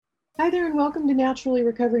Hi there, and welcome to Naturally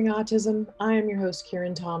Recovering Autism. I am your host,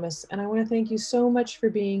 Karen Thomas, and I want to thank you so much for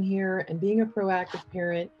being here and being a proactive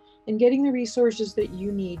parent and getting the resources that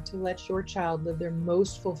you need to let your child live their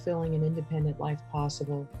most fulfilling and independent life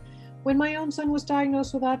possible. When my own son was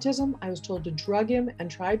diagnosed with autism, I was told to drug him and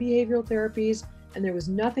try behavioral therapies, and there was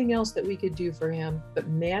nothing else that we could do for him but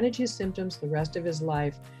manage his symptoms the rest of his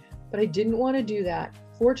life. But I didn't want to do that.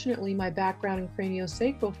 Fortunately, my background in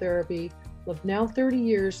craniosacral therapy of now 30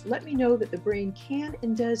 years let me know that the brain can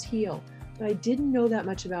and does heal, but I didn't know that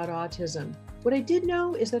much about autism. What I did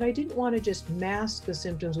know is that I didn't want to just mask the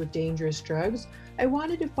symptoms with dangerous drugs. I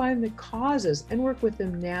wanted to find the causes and work with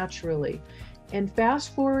them naturally. And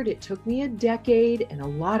fast forward, it took me a decade and a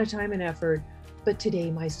lot of time and effort, but today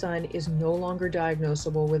my son is no longer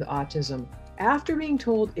diagnosable with autism after being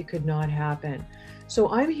told it could not happen. So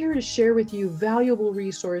I'm here to share with you valuable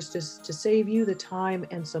resources to save you the time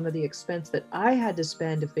and some of the expense that I had to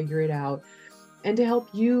spend to figure it out, and to help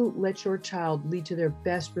you let your child lead to their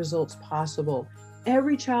best results possible.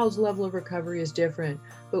 Every child's level of recovery is different,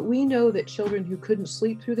 but we know that children who couldn't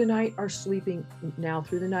sleep through the night are sleeping now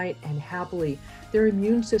through the night and happily. Their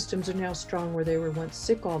immune systems are now strong where they were once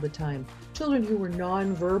sick all the time. Children who were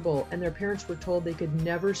nonverbal and their parents were told they could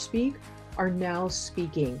never speak are now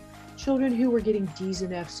speaking. Children who were getting D's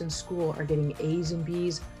and F's in school are getting A's and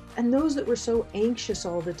B's. And those that were so anxious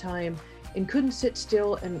all the time and couldn't sit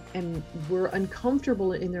still and were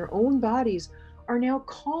uncomfortable in their own bodies are now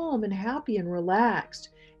calm and happy and relaxed.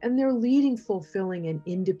 And they're leading fulfilling and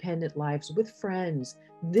independent lives with friends.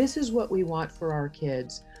 This is what we want for our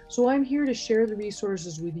kids. So I'm here to share the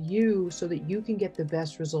resources with you so that you can get the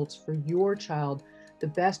best results for your child, the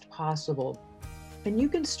best possible. And you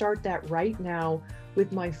can start that right now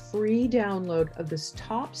with my free download of the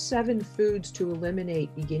top 7 foods to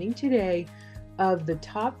eliminate beginning today, of the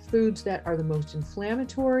top foods that are the most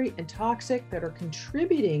inflammatory and toxic that are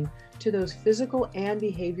contributing to those physical and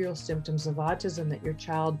behavioral symptoms of autism that your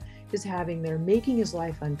child is having that are making his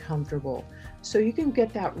life uncomfortable. So you can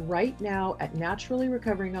get that right now at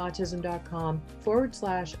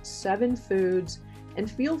naturallyrecoveringautism.com/7 foods. And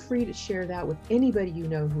feel free to share that with anybody you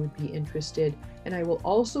know who would be interested. And I will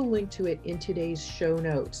also link to it in today's show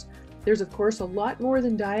notes. There's, of course, a lot more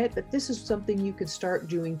than diet, but this is something you could start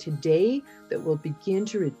doing today that will begin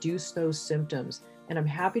to reduce those symptoms. And I'm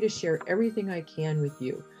happy to share everything I can with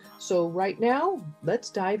you. So right now, let's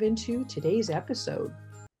dive into today's episode.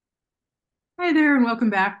 Hi there, and welcome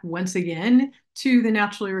back once again to the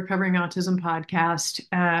Naturally Recovering Autism podcast.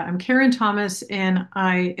 I'm Karen Thomas, and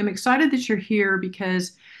I am excited that you're here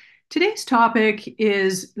because today's topic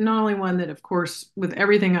is not only one that, of course, with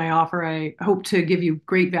everything I offer, I hope to give you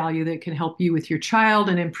great value that can help you with your child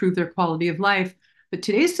and improve their quality of life. But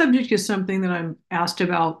today's subject is something that I'm asked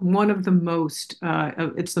about one of the most,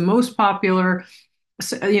 it's the most popular.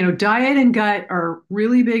 So, diet and gut are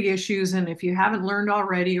really big issues. And if you haven't learned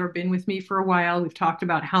already or been with me for a while, we've talked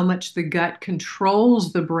about how much the gut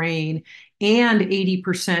controls the brain and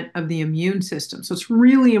 80% of the immune system. So it's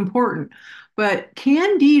really important. But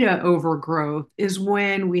Candida overgrowth is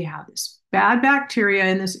when we have this bad bacteria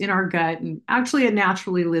in our gut, and actually it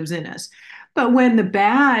naturally lives in us. But when the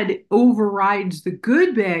bad overrides the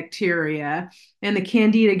good bacteria, and the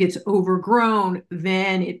candida gets overgrown,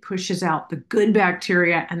 then it pushes out the good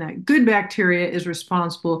bacteria, and that good bacteria is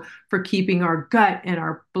responsible for keeping our gut and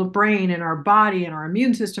our brain and our body and our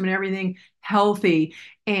immune system and everything healthy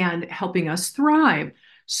and helping us thrive.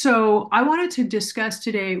 So I wanted to discuss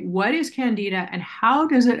today, what is candida and how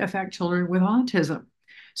does it affect children with autism?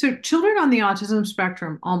 So children on the autism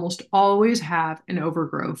spectrum almost always have an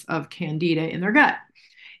overgrowth of candida in their gut.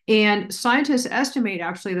 And scientists estimate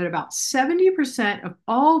actually that about 70% of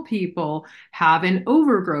all people have an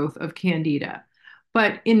overgrowth of candida.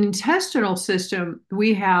 But in the intestinal system,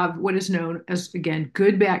 we have what is known as, again,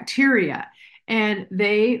 good bacteria. And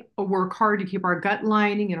they work hard to keep our gut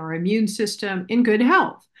lining and our immune system in good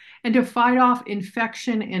health and to fight off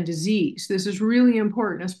infection and disease. This is really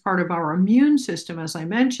important as part of our immune system, as I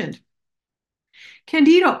mentioned.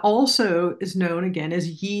 Candida also is known again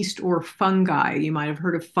as yeast or fungi. You might have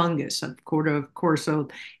heard of fungus, of course, so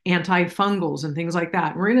antifungals and things like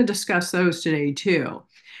that. We're going to discuss those today too.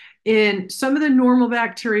 In some of the normal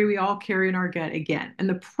bacteria we all carry in our gut again. And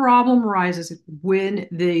the problem arises when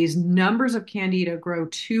these numbers of candida grow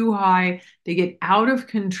too high, they get out of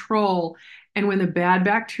control. And when the bad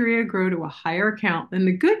bacteria grow to a higher count than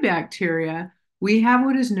the good bacteria, we have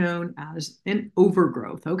what is known as an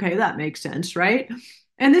overgrowth. Okay, that makes sense, right?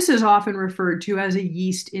 And this is often referred to as a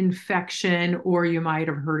yeast infection, or you might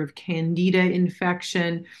have heard of candida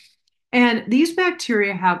infection. And these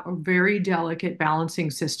bacteria have a very delicate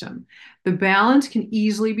balancing system. The balance can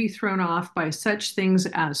easily be thrown off by such things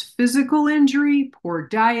as physical injury, poor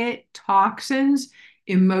diet, toxins,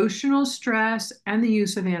 emotional stress, and the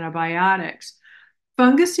use of antibiotics.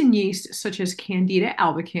 Fungus and yeast, such as Candida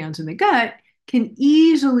albicans in the gut, can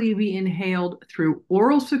easily be inhaled through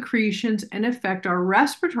oral secretions and affect our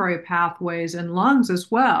respiratory pathways and lungs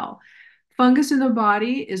as well. Fungus in the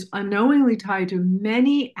body is unknowingly tied to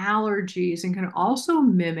many allergies and can also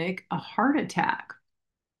mimic a heart attack.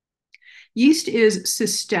 Yeast is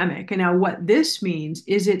systemic. And now, what this means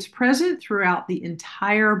is it's present throughout the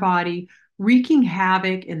entire body, wreaking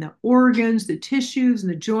havoc in the organs, the tissues,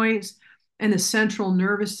 and the joints, and the central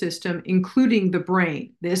nervous system, including the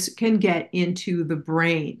brain. This can get into the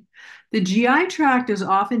brain. The GI tract is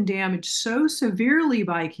often damaged so severely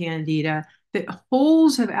by Candida that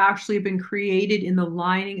holes have actually been created in the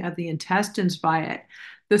lining of the intestines by it.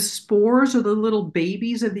 The spores or the little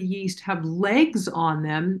babies of the yeast have legs on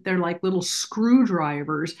them. They're like little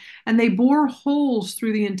screwdrivers, and they bore holes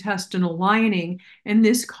through the intestinal lining, and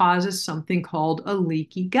this causes something called a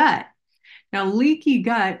leaky gut. Now, leaky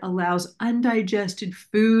gut allows undigested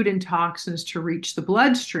food and toxins to reach the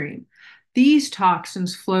bloodstream. These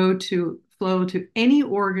toxins flow to any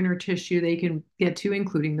organ or tissue they can get to,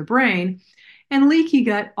 including the brain. And leaky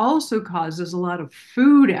gut also causes a lot of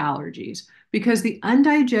food allergies because the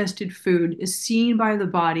undigested food is seen by the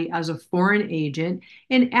body as a foreign agent,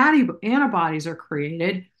 and antibodies are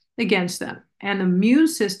created against them. And the immune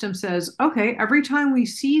system says, okay, every time we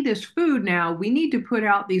see this food now, we need to put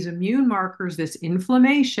out these immune markers, this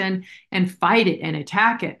inflammation, and fight it and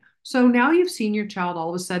attack it. So now you've seen your child all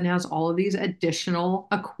of a sudden has all of these additional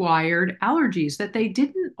acquired allergies that they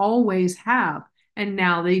didn't always have, and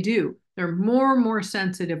now they do. They're more and more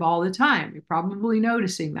sensitive all the time. You're probably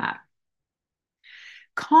noticing that.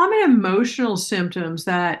 Common emotional symptoms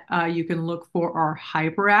that you can look for are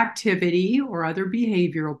hyperactivity or other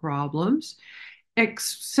behavioral problems,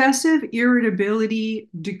 excessive irritability,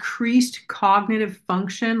 decreased cognitive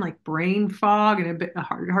function like brain fog and a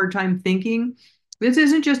hard time thinking. This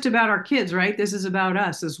isn't just about our kids, right? This is about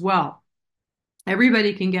us as well.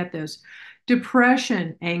 Everybody can get this.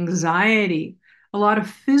 Depression, anxiety. A lot of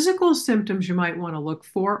physical symptoms you might want to look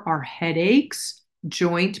for are headaches,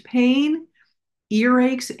 joint pain,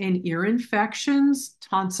 earaches and ear infections,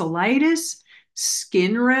 tonsillitis,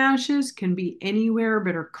 skin rashes can be anywhere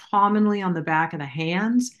but are commonly on the back of the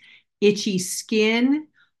hands, itchy skin,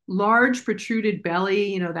 large protruded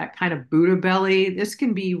belly, that kind of Buddha belly. This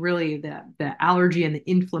can be really the allergy and the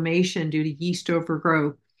inflammation due to yeast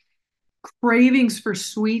overgrowth, cravings for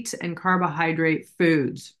sweets and carbohydrate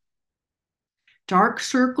foods. Dark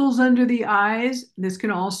circles under the eyes. This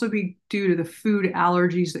can also be due to the food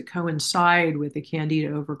allergies that coincide with the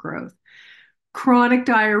Candida overgrowth. Chronic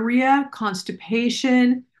diarrhea,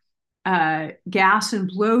 constipation, gas and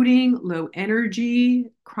bloating, low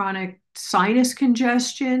energy, chronic sinus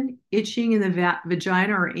congestion, itching in the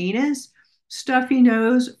vagina or anus, stuffy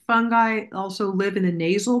nose. Fungi also live in the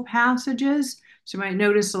nasal passages. So you might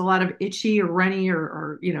notice a lot of itchy or runny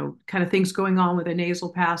or kind of things going on with the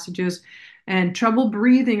nasal passages, and trouble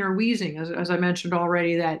breathing or wheezing, as I mentioned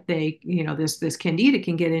already, that this Candida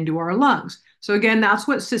can get into our lungs. So again, that's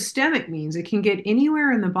what systemic means. It can get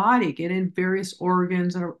anywhere in the body, get in various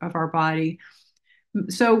organs of our body.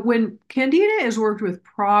 So when Candida is worked with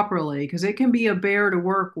properly, because it can be a bear to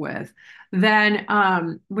work with, then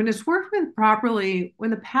when it's worked with properly, when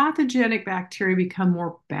the pathogenic bacteria become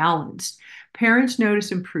more balanced, parents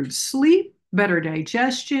notice improved sleep, better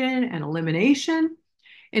digestion and elimination,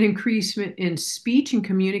 an increasement in speech and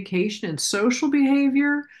communication and social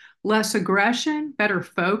behavior, less aggression, better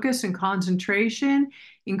focus and concentration,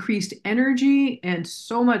 increased energy, and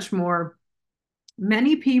so much more.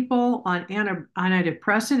 Many people on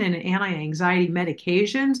antidepressant and anti-anxiety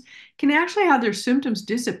medications can actually have their symptoms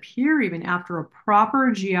disappear even after a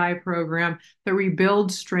proper GI program that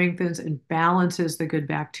rebuilds, strengthens, and balances the good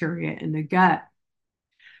bacteria in the gut.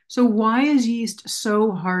 So why is yeast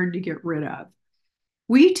so hard to get rid of?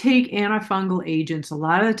 We take antifungal agents a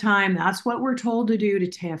lot of the time. That's what we're told to do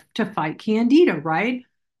to fight Candida, right?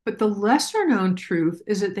 But the lesser known truth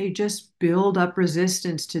is that they just build up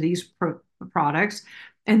resistance to these products,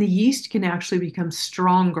 and the yeast can actually become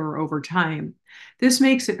stronger over time. This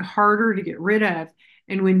makes it harder to get rid of.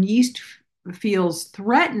 And when yeast feels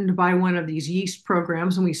threatened by one of these yeast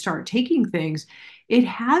programs and we start taking things, it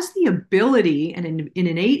has the ability and an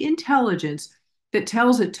innate intelligence that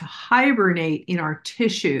tells it to hibernate in our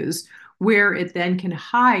tissues, where it then can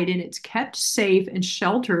hide, and it's kept safe and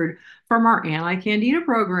sheltered from our anti-Candida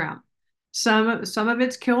program. Some of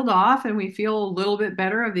it's killed off, and we feel a little bit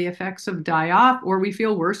better of the effects of die-off, or we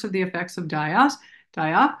feel worse of the effects of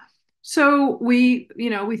die-off. So we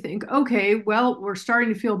think, okay, well, we're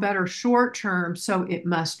starting to feel better short term, so it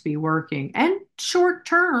must be working. And short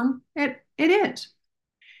term, it is.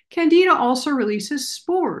 Candida also releases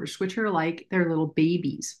spores, which are like their little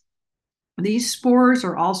babies. These spores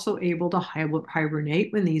are also able to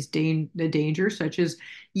hibernate when the dangers, such as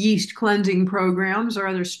yeast cleansing programs or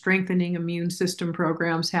other strengthening immune system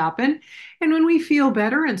programs, happen. And when we feel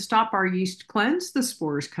better and stop our yeast cleanse, the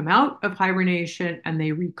spores come out of hibernation and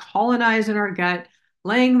they recolonize in our gut,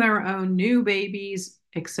 laying their own new babies,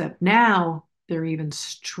 except now they're even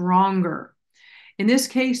stronger. In this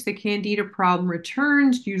case, the Candida problem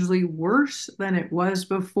returns, usually worse than it was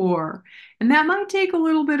before. And that might take a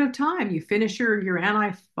little bit of time. You finish your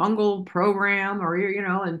antifungal program or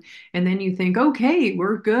and then you think, okay,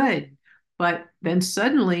 we're good. But then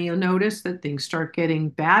suddenly you'll notice that things start getting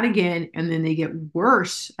bad again, and then they get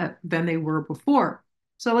worse than they were before.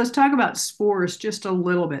 So let's talk about spores just a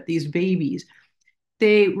little bit, these babies.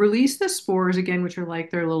 They release the spores again, which are like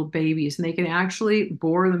their little babies, and they can actually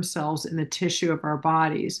bore themselves in the tissue of our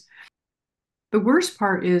bodies. The worst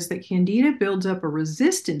part is that Candida builds up a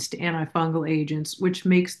resistance to antifungal agents, which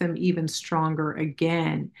makes them even stronger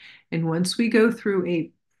again. And once we go through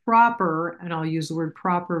a proper, and I'll use the word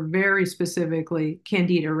proper very specifically,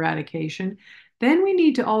 Candida eradication, then we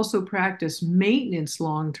need to also practice maintenance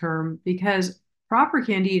long term, because proper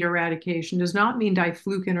Candida eradication does not mean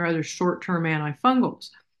diflucan or other short term antifungals.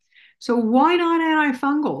 So, why not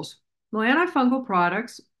antifungals? Well, antifungal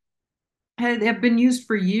products have been used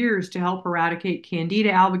for years to help eradicate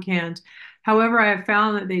Candida albicans. However, I have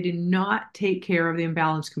found that they do not take care of the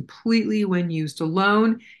imbalance completely when used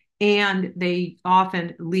alone, and they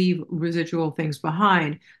often leave residual things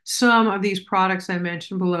behind. Some of these products I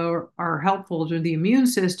mentioned below are helpful to the immune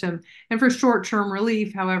system, and for short-term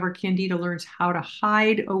relief, however, Candida learns how to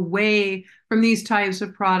hide away from these types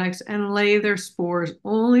of products and lay their spores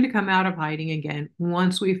only to come out of hiding again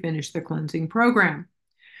once we finish the cleansing program.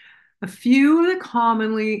 A few of the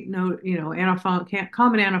common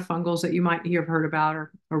antifungals that you might have heard about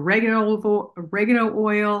are oregano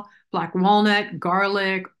oil, black walnut,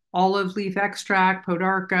 garlic, olive leaf extract,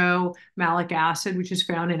 podarco, malic acid, which is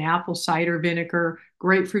found in apple cider vinegar,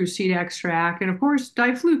 grapefruit seed extract, and of course,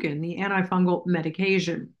 diflucan, the antifungal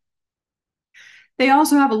medication. They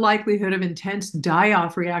also have a likelihood of intense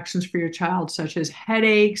die-off reactions for your child, such as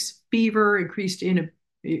headaches, fever, increased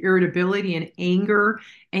irritability and anger,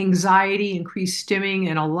 anxiety, increased stimming,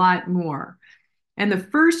 and a lot more. And the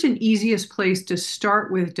first and easiest place to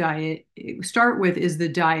start with is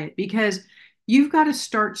the diet, because you've got to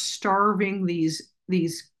start starving these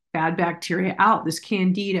bad bacteria out, this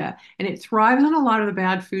candida, and it thrives on a lot of the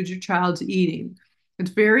bad foods your child's eating.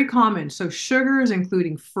 It's very common. So sugars,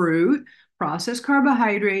 including fruit, processed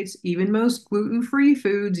carbohydrates, even most gluten-free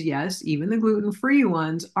foods, yes, even the gluten-free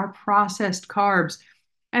ones, are processed carbs,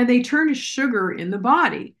 and they turn to sugar in the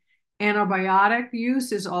body. Antibiotic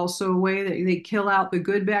use is also a way that they kill out the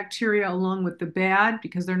good bacteria along with the bad,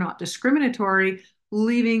 because they're not discriminatory,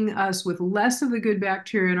 leaving us with less of the good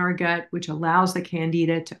bacteria in our gut, which allows the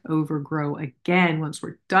candida to overgrow again once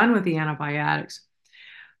we're done with the antibiotics.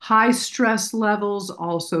 High stress levels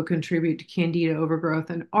also contribute to candida overgrowth,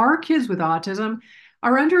 and our kids with autism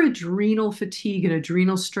are under adrenal fatigue and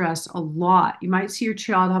adrenal stress a lot. You might see your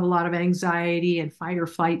child have a lot of anxiety and fight or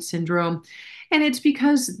flight syndrome. And it's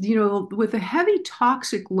because, with a heavy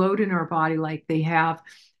toxic load in our body like they have,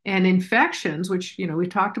 and infections, which, we've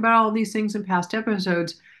talked about all these things in past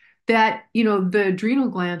episodes, that, the adrenal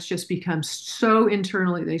glands just become so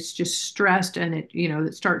internally, they just stressed, and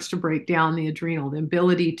it starts to break down the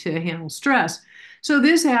ability to handle stress. So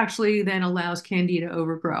this actually then allows candida to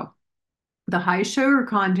overgrow. The high sugar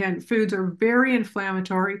content foods are very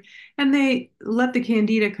inflammatory, and they let the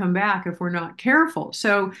candida come back if we're not careful.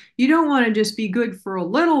 So you don't want to just be good for a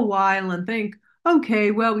little while and think, okay,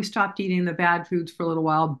 well, we stopped eating the bad foods for a little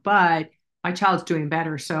while, but my child's doing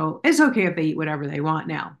better, so it's okay if they eat whatever they want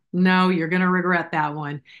now. No, you're going to regret that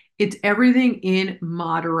one. It's everything in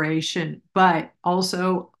moderation, but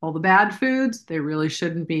also all the bad foods, they really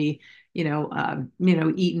shouldn't be,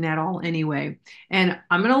 eaten at all anyway. And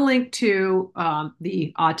I'm going to link to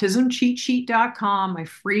the autismcheatsheet.com, my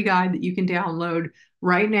free guide that you can download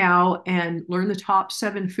right now and learn the top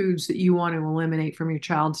 7 foods that you want to eliminate from your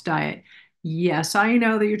child's diet. Yes, I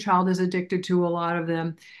know that your child is addicted to a lot of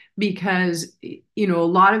them, because, a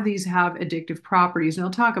lot of these have addictive properties, and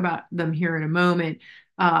I'll talk about them here in a moment.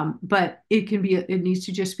 But it needs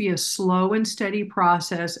to just be a slow and steady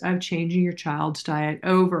process of changing your child's diet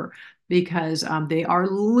over. because they are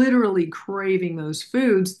literally craving those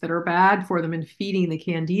foods that are bad for them and feeding the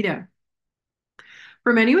candida.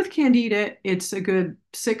 For many with candida, it's a good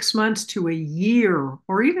 6 months to a year,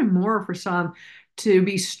 or even more for some, to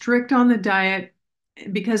be strict on the diet,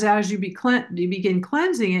 because as you begin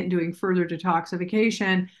cleansing it and doing further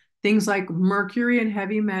detoxification, things like mercury and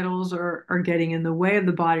heavy metals are getting in the way of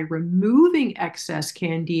the body removing excess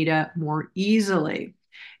candida more easily.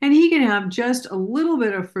 And he can have just a little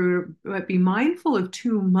bit of fruit, but be mindful of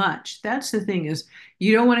too much. That's the thing, is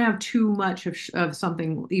you don't want to have too much of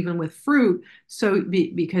something, even with fruit,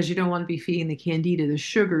 because you don't want to be feeding the candida the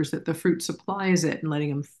sugars that the fruit supplies it and letting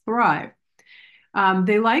them thrive.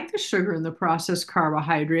 They like the sugar and the processed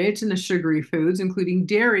carbohydrates and the sugary foods, including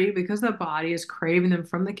dairy, because the body is craving them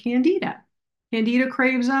from the candida. Candida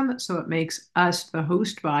craves them, so it makes us, the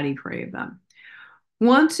host body, crave them.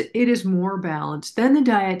 Once it is more balanced, then the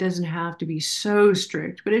diet doesn't have to be so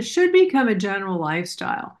strict, but it should become a general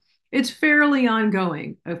lifestyle. It's fairly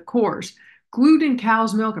ongoing, of course. Gluten,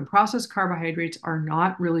 cow's milk, and processed carbohydrates are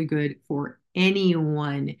not really good for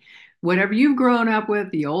anyone. Whatever you've grown up with,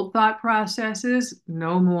 the old thought processes,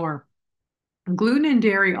 no more. Gluten and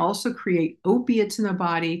dairy also create opiates in the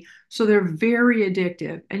body, so they're very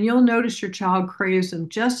addictive. And you'll notice your child craves them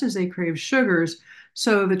just as they crave sugars.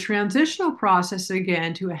 So the transitional process,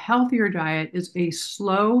 again, to a healthier diet is a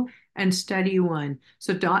slow and steady one.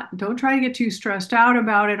 So don't try to get too stressed out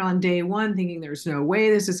about it on day one, thinking there's no way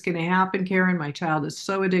this is going to happen, Karen. My child is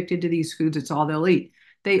so addicted to these foods, it's all they'll eat.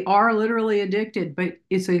 They are literally addicted, but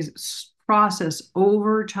it's a process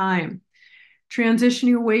over time.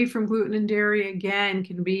 Transitioning away from gluten and dairy, again,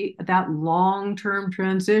 can be that long-term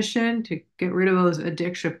transition to get rid of those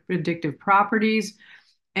addictive properties.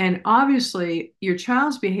 And obviously, your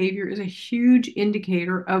child's behavior is a huge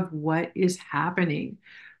indicator of what is happening.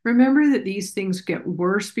 Remember that these things get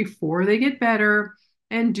worse before they get better,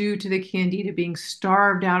 and due to the candida being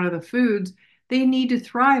starved out of the foods they need to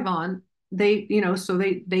thrive on, so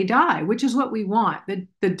they die, which is what we want.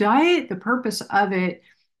 The diet, the purpose of it,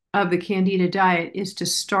 of the candida diet, is to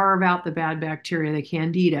starve out the bad bacteria, the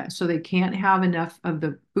candida, so they can't have enough of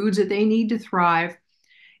the foods that they need to thrive,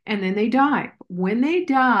 and then they die. When they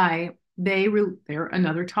die, they're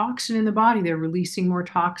another toxin in the body. They're releasing more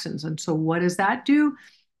toxins. And so what does that do?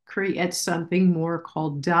 Create something more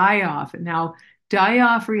called die-off. Now,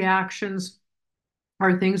 die-off reactions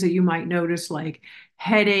are things that you might notice, like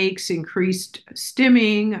headaches, increased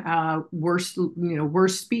stimming,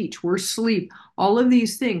 worse speech, worse sleep, all of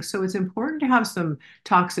these things. So it's important to have some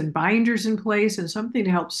toxin binders in place and something to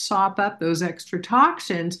help sop up those extra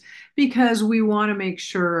toxins, because we want to make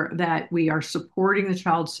sure that we are supporting the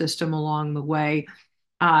child's system along the way.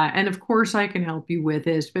 And of course, I can help you with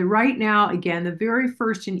this. But right now, again, the very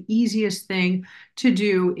first and easiest thing to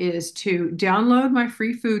do is to download my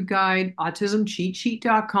free food guide,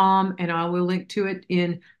 autismcheatsheet.com, and I will link to it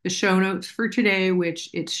in the show notes for today,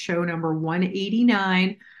 which it's show number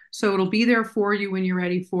 189. So it'll be there for you when you're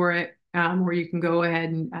ready for it, or you can go ahead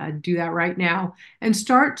and do that right now and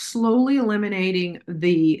start slowly eliminating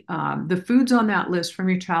the foods on that list from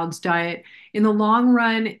your child's diet. In the long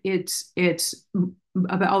run, it's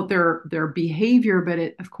about their behavior, but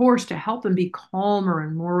of course, to help them be calmer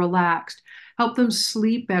and more relaxed, help them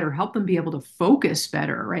sleep better, help them be able to focus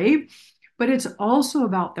better, right? But it's also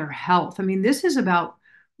about their health. I mean, this is about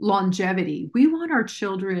longevity. We want our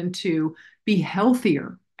children to be healthy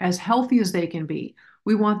as they can be.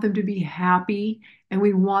 We want them to be happy, and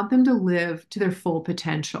we want them to live to their full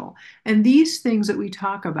potential. And these things that we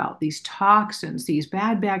talk about, these toxins, these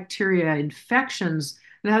bad bacteria, infections,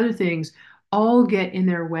 and other things, all get in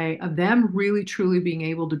their way of them really truly being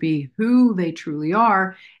able to be who they truly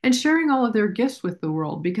are and sharing all of their gifts with the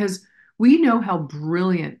world, because we know how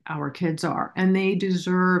brilliant our kids are and they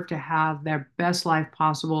deserve to have their best life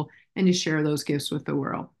possible and to share those gifts with the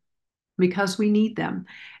world, because we need them.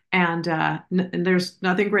 And there's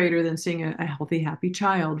nothing greater than seeing a healthy, happy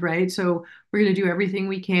child, right? So we're going to do everything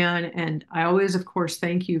we can. And I always, of course,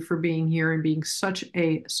 thank you for being here and being such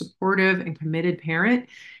a supportive and committed parent,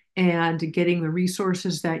 and getting the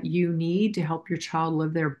resources that you need to help your child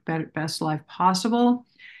live their best life possible.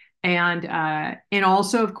 And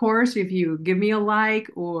also, of course, if you give me a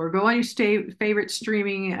like or go on your favorite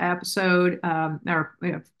streaming episode or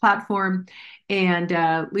platform and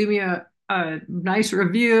leave me a nice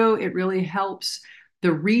review, it really helps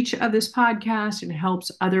the reach of this podcast and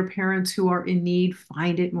helps other parents who are in need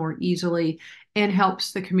find it more easily, and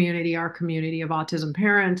helps the community, our community of autism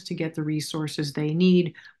parents, to get the resources they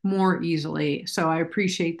need more easily. So I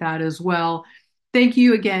appreciate that as well. Thank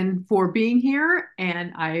you again for being here,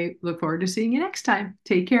 and I look forward to seeing you next time.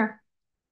 Take care.